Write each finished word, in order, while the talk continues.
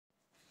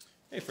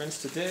Hey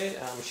friends, today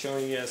I'm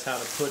showing you guys how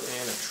to put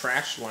in a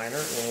trash liner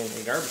in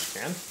a garbage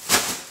can.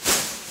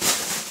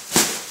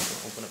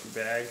 Open up your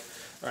bag.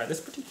 Alright,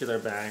 this particular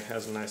bag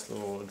has a nice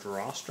little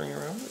drawstring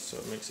around it, so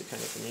it makes it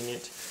kind of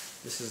convenient.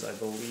 This is, I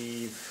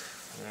believe,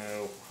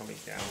 how many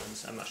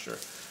gallons? I'm not sure.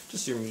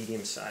 Just your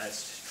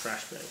medium-sized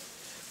trash bag.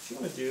 What you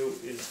want to do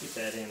is get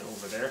that in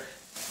over there.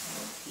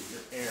 Get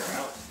your air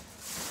out.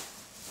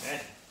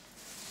 Okay.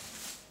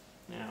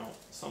 Now,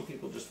 some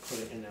people just put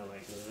it in there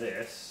like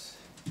this.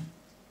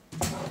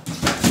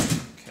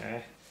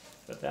 Okay,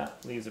 but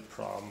that leaves a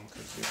problem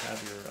because you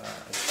have your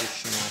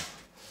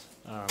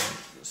additional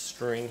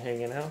string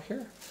hanging out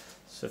here.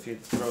 So if you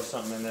throw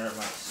something in there, it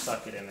might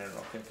suck it in there.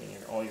 It'll kick in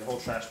your whole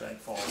trash bag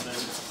falls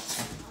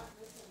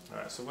in.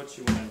 All right, so what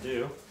you want to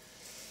do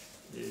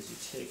is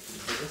you take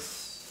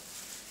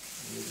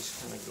this and you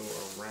just kind of go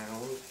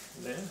around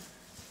there,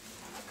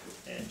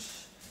 the edge.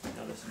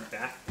 Now this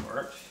back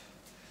part,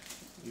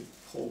 you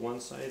pull one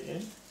side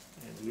in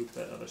and loop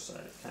that other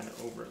side kind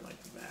of over it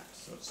like that,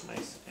 so it's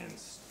nice and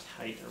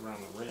tight around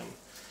the rim.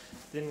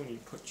 Then when you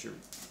put your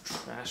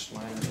trash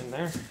liner in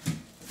there,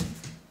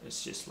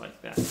 it's just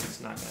like that. It's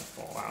not going to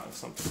fall out if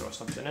throw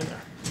something in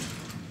there.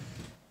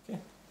 Okay.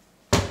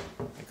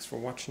 Thanks for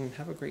watching.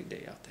 Have a great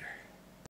day out there.